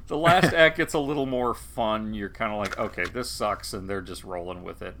 The last act gets a little more fun. You're kind of like, okay, this sucks, and they're just rolling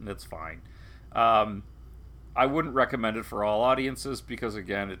with it, and it's fine. I wouldn't recommend it for all audiences because,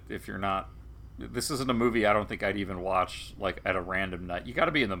 again, if you're not... This isn't a movie I don't think I'd even watch like at a random night. You got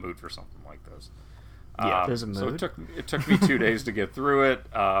to be in the mood for something like this. Yeah, there's a mood. So it took me 2 days to get through it.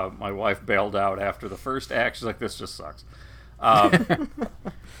 My wife bailed out after the first act. She's like, "This just sucks."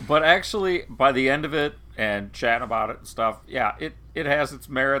 But actually, by the end of it and chatting about it and stuff, yeah, it has its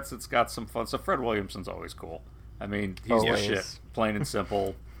merits. It's got some fun. So Fred Williamson's always cool. I mean, he's the shit, plain and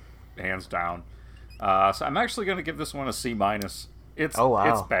simple, hands down. So I'm actually going to give this one a C-. It's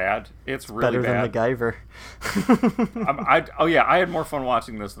bad. It's really better bad. Than MacGyver. I had more fun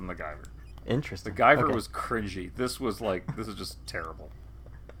watching this than MacGyver. Interesting. MacGyver was cringy. This is just terrible.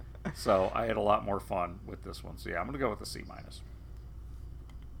 So I had a lot more fun with this one. So yeah, I'm gonna go with a C-.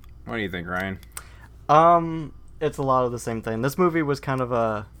 What do you think, Ryan? It's a lot of the same thing. This movie was kind of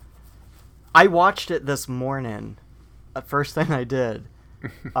a... I watched it this morning. The first thing I did.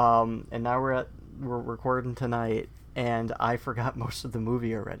 And now we're recording tonight. And I forgot most of the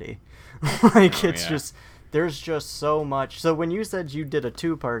movie already. Just, there's just so much. So when you said you did a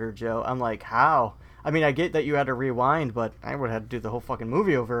two-parter, Joe, I'm like, how? I mean, I get that you had to rewind, but I would have to do the whole fucking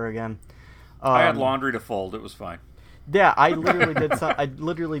movie over again. I had laundry to fold. It was fine. Yeah, I literally did. I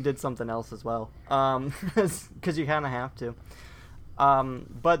literally did something else as well. Because you kind of have to.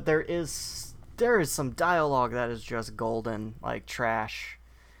 But there is some dialogue that is just golden, like trash.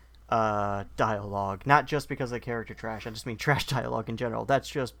 Dialogue, not just because of character trash. I just mean trash dialogue in general. That's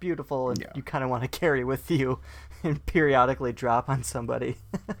just beautiful, and you kind of want to carry with you and periodically drop on somebody.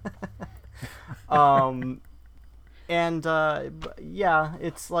 Yeah,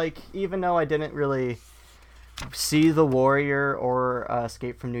 it's like, even though I didn't really see The Warrior or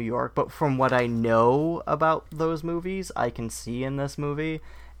Escape from New York, but from what I know about those movies, I can see in this movie,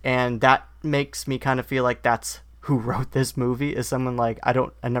 and that makes me kind of feel like that's who wrote this movie, is someone like,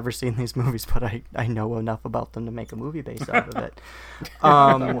 I've never seen these movies, but I know enough about them to make a movie based out of it.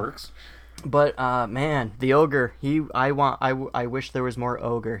 That works. But man, the ogre, I wish there was more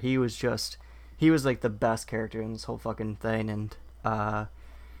ogre. He was like the best character in this whole fucking thing,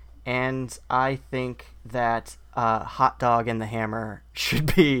 and I think that Hot Dog and the Hammer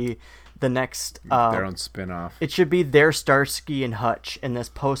should be the next their own spin-off. It should be their Starsky and Hutch in this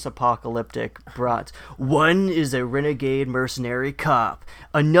post-apocalyptic Bronx. One is a renegade mercenary cop.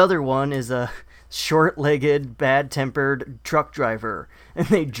 Another one is a short-legged, bad-tempered truck driver, and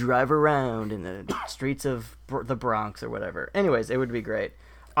they drive around in the streets of the Bronx or whatever. Anyways, it would be great.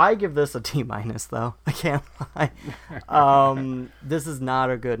 I give this a D- though. I can't lie. This is not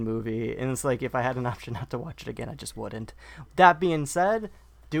a good movie, and it's like if I had an option not to watch it again, I just wouldn't. That being said,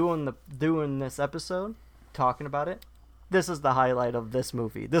 doing this episode, talking about it, this is the highlight of this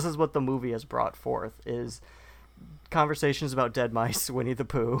movie. This is what the movie has brought forth, is conversations about dead mice, Winnie the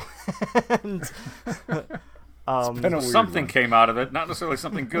Pooh, and something came out of it. Not necessarily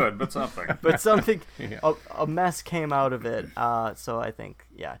something good, but something. But something, a mess came out of it. So I think,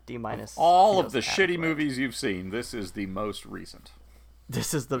 yeah, D-. All of the shitty movies you've seen, this is the most recent.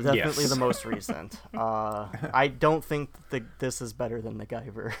 This is definitely the most recent. I don't think this is better than the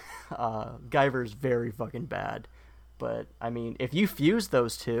Guyver. Guyver's very fucking bad. But, I mean, if you fuse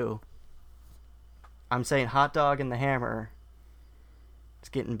those two, I'm saying Hot Dog and the Hammer, it's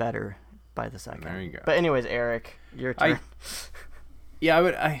getting better by the second. There you go. But anyways, Eric, your turn.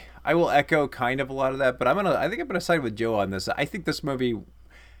 I will echo kind of a lot of that, but I think I'm gonna side with Joe on this. I think this movie,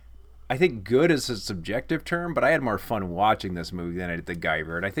 I think good is a subjective term, but I had more fun watching this movie than I did The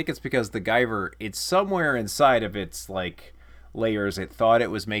Guyver, and I think it's because The Guyver, it's somewhere inside of its like layers. It thought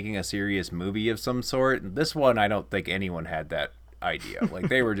it was making a serious movie of some sort. And this one, I don't think anyone had that idea. Like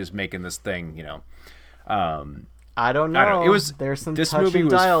they were just making this thing, you know. I don't know. It was there's some this touching movie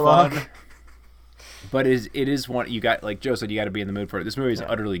was dialogue. Fun, but it is one you got, like Joe said, you got to be in the mood for it. This movie is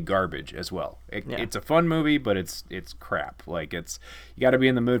utterly garbage as well. It's a fun movie, but it's crap. Like you got to be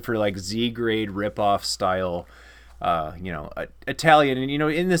in the mood for like Z-grade ripoff style, Italian. And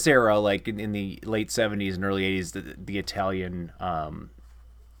in this era, like in the late 70s and early 80s, the Italian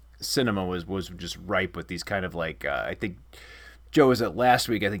cinema was just ripe with these kind of like I think. Joe, was it last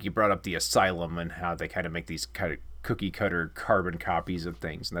week? I think you brought up The Asylum and how they kind of make these kind of cookie cutter carbon copies of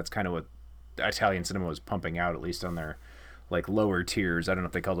things, and that's kind of what Italian cinema was pumping out, at least on their like lower tiers. I don't know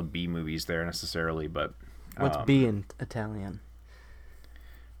if they call them B movies there necessarily, but what's B in Italian?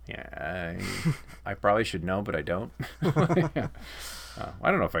 Yeah, I probably should know, but I don't.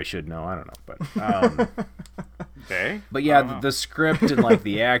 I don't know if I should know. I don't know, but But yeah, the script and like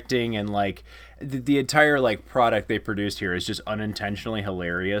the acting and like the entire like product they produced here is just unintentionally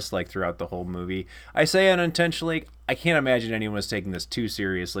hilarious. Like throughout the whole movie, I say unintentionally. I can't imagine anyone was taking this too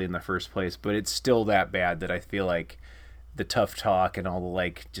seriously in the first place, but it's still that bad that I feel like the tough talk and all the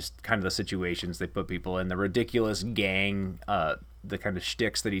like just kind of the situations they put people in, the ridiculous gang, the kind of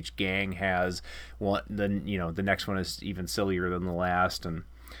shticks that each gang has. The next one is even sillier than the last, and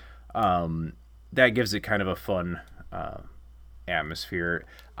that gives it kind of a fun atmosphere.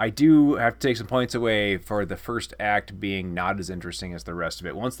 I do have to take some points away for the first act being not as interesting as the rest of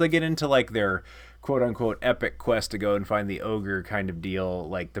it. Once they get into like their quote unquote epic quest to go and find the ogre kind of deal,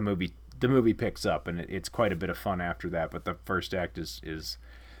 like the movie picks up, and it's quite a bit of fun after that. But the first act is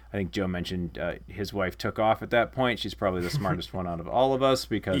I think Joe mentioned his wife took off at that point. She's probably the smartest one out of all of us,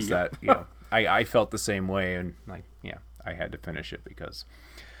 because I felt the same way, and like I had to finish it because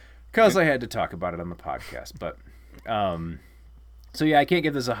I had to talk about it on the podcast. But so yeah, I can't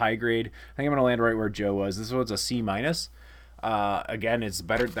give this a high grade. I think I'm gonna land right where Joe was. This one's a C-. Again, it's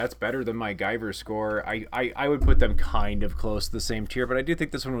better. That's better than my Guyver score. I would put them kind of close to the same tier, but I do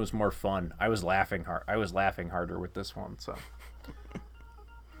think this one was more fun. I was laughing harder with this one. So.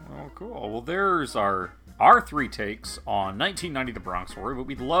 Oh, cool. Well, there's our three takes on 1990 The Bronx Story, but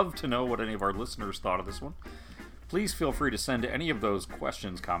we'd love to know what any of our listeners thought of this one. Please feel free to send any of those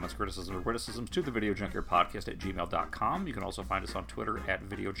questions, comments, criticisms, or witticisms to the videojunkyardpodcast@gmail.com. You can also find us on Twitter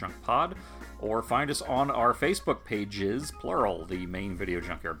 @VideoJunkPod, or find us on our Facebook pages, plural, the main Video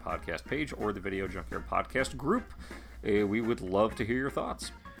Junkyard Podcast page or the Video Junkyard Podcast group. We would love to hear your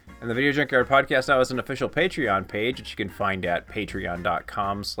thoughts. And the Video Junkyard Podcast now has an official Patreon page, which you can find at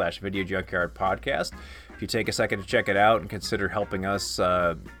patreon.com/VideoJunkyardPodcast. If you take a second to check it out and consider helping us,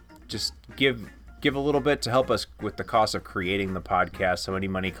 just give give a little bit to help us with the cost of creating the podcast. So any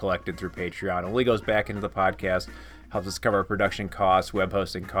money collected through Patreon only goes back into the podcast, helps us cover production costs, web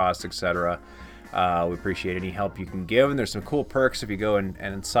hosting costs, etc. We appreciate any help you can give, and there's some cool perks if you go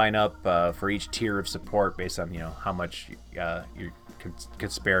and sign up for each tier of support based on how much you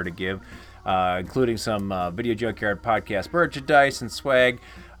could spare to give, including some Video Junkyard podcast merchandise and swag,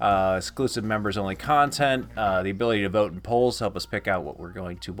 exclusive members only content, the ability to vote in polls to help us pick out what we're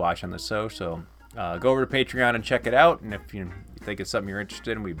going to watch on the show. So go over to Patreon and check it out, and if you think it's something you're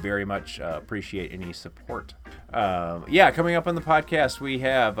interested in, we very much appreciate any support. Coming up on the podcast, we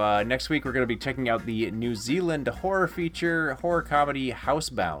have next week we're going to be checking out the New Zealand horror comedy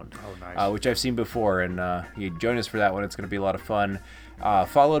Housebound, which I've seen before, and you join us for that one. It's going to be a lot of fun.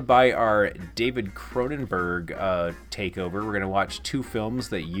 Followed by our David Cronenberg takeover. We're going to watch 2 films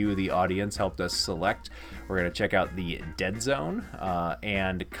that you, the audience, helped us select. We're going to check out The Dead Zone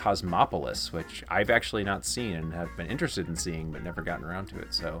and Cosmopolis, which I've actually not seen and have been interested in seeing but never gotten around to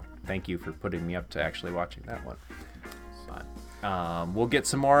it. So thank you for putting me up to actually watching that one. We'll get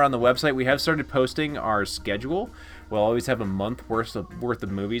some more on the website. We have started posting our schedule. We'll always have a month worth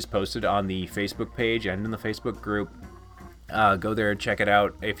of movies posted on the Facebook page and in the Facebook group. Go there and check it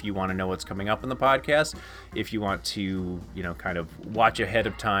out if you want to know what's coming up in the podcast. If you want to, kind of watch ahead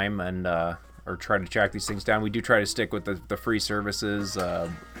of time and or try to track these things down, we do try to stick with the free services. I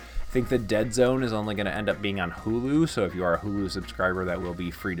think The Dead Zone is only going to end up being on Hulu, so if you are a Hulu subscriber, that will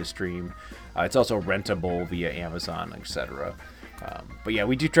be free to stream. It's also rentable via Amazon, etc. But yeah,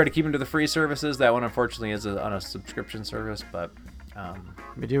 we do try to keep them to the free services. That one, unfortunately, is on a subscription service, but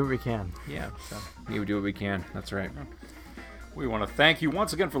we do what we can. Yeah, so we do what we can. That's right. We want to thank you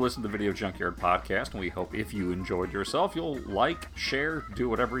once again for listening to the Video Junkyard podcast, and we hope if you enjoyed yourself, you'll like, share, do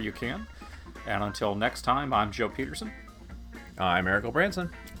whatever you can. And until next time, I'm Joe Peterson. I'm Eric Branson.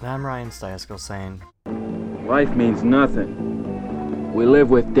 And I'm Ryan Stiasko saying, life means nothing. We live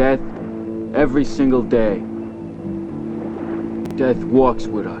with death every single day. Death walks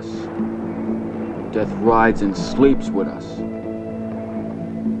with us. Death rides and sleeps with us.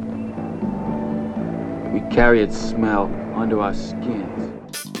 We carry its smell under our skins.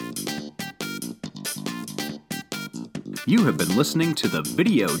 You have been listening to the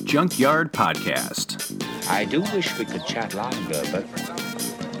Video Junkyard podcast. I do wish we could chat longer, but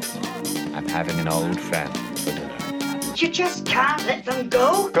I'm having an old friend for dinner. You just can't let them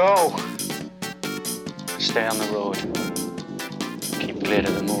go. Go. Stay on the road. Keep clear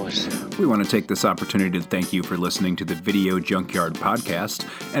to the moors. We want to take this opportunity to thank you for listening to the Video Junkyard podcast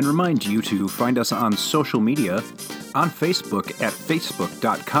and remind you to find us on social media on Facebook at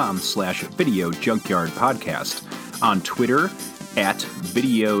facebook.com/Video Junkyard podcast, on Twitter at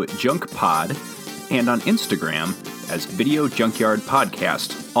Video Junk Pod, and on Instagram as Video Junkyard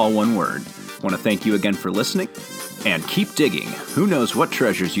Podcast, all one word. I want to thank you again for listening, and keep digging. Who knows what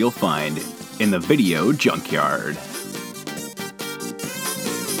treasures you'll find in the Video Junkyard.